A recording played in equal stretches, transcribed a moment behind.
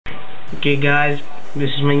Okay guys,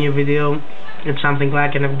 this is my new video. It's something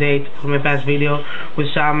like an update from my past video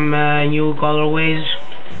with some new colorways.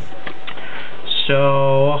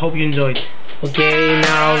 So I hope you enjoyed. Okay,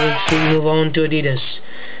 now let's move on to Adidas.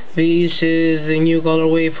 This is the new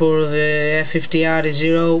colorway for the F50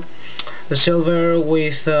 adiZero, the silver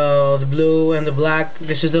with the blue and the black.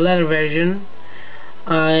 This is the leather version.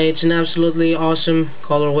 It's an absolutely awesome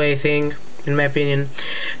colorway thing, in my opinion.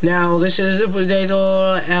 Now this is the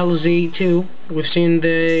Predator LZ2. We've seen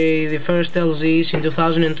the first LZs in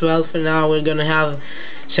 2012, and now we're gonna have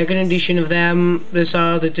second edition of them. These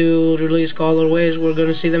are the two release colorways. We're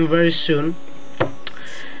gonna see them very soon.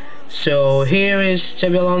 So here is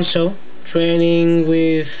Xabi Alonso training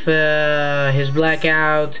with his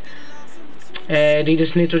blackout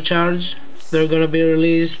Adidas Nitro Charge. They're gonna be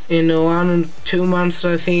released in 1 or 2 months,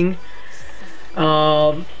 I think.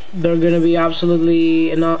 They're gonna be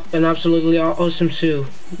absolutely an absolutely awesome shoe.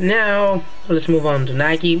 Now let's move on to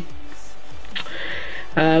Nike.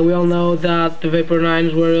 We all know that the Vapor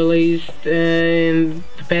 9s were released in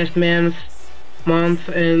the past month,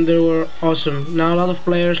 and they were awesome. Now a lot of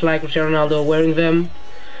players like Cristiano Ronaldo wearing them.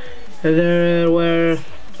 There were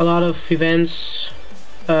a lot of events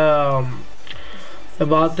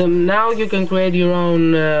about them. Now you can create your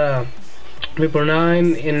own Vapor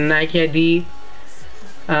 9 in Nike ID.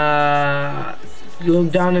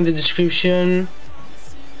 Look down in the description.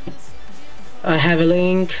 I have a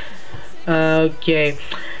link. Okay,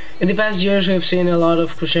 in the past years we've seen a lot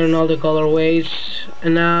of Cristiano Ronaldo colorways,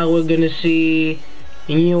 and now we're gonna see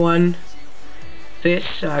a new one. This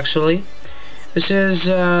is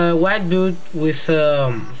a white boot with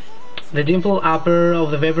the dimple upper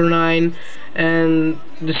of the Vapor 9 and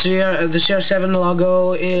the CR7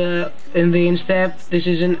 logo in the instep. This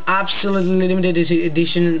is an absolutely limited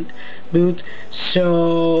edition boot,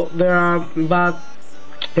 so there are about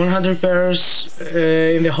 100 pairs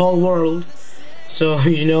in the whole world. So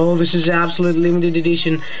you know, this is absolutely limited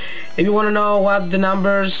edition. If you want to know what the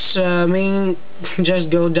numbers mean, just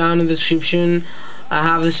go down in the description. I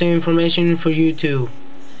have the same information for you too.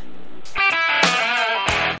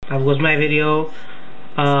 That was my video.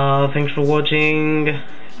 Thanks for watching.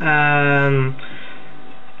 In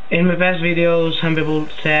my past videos, some people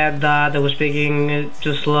said that I was speaking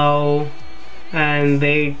too slow and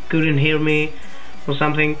they couldn't hear me or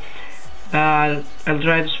something. I'll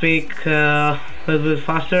try to speak a little bit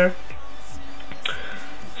faster.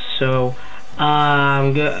 So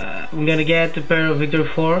I'm gonna get a pair of Victory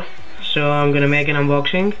 4, so I'm gonna make an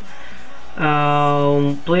unboxing.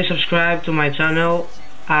 Please subscribe to my channel.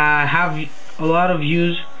 I have a lot of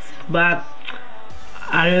views, but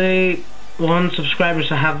I really want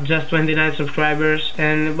subscribers. I have just 29 subscribers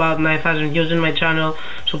and about 9,000 views in my channel,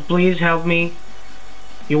 so please help me.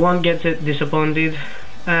 You won't get disappointed,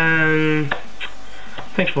 and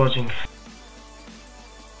thanks for watching.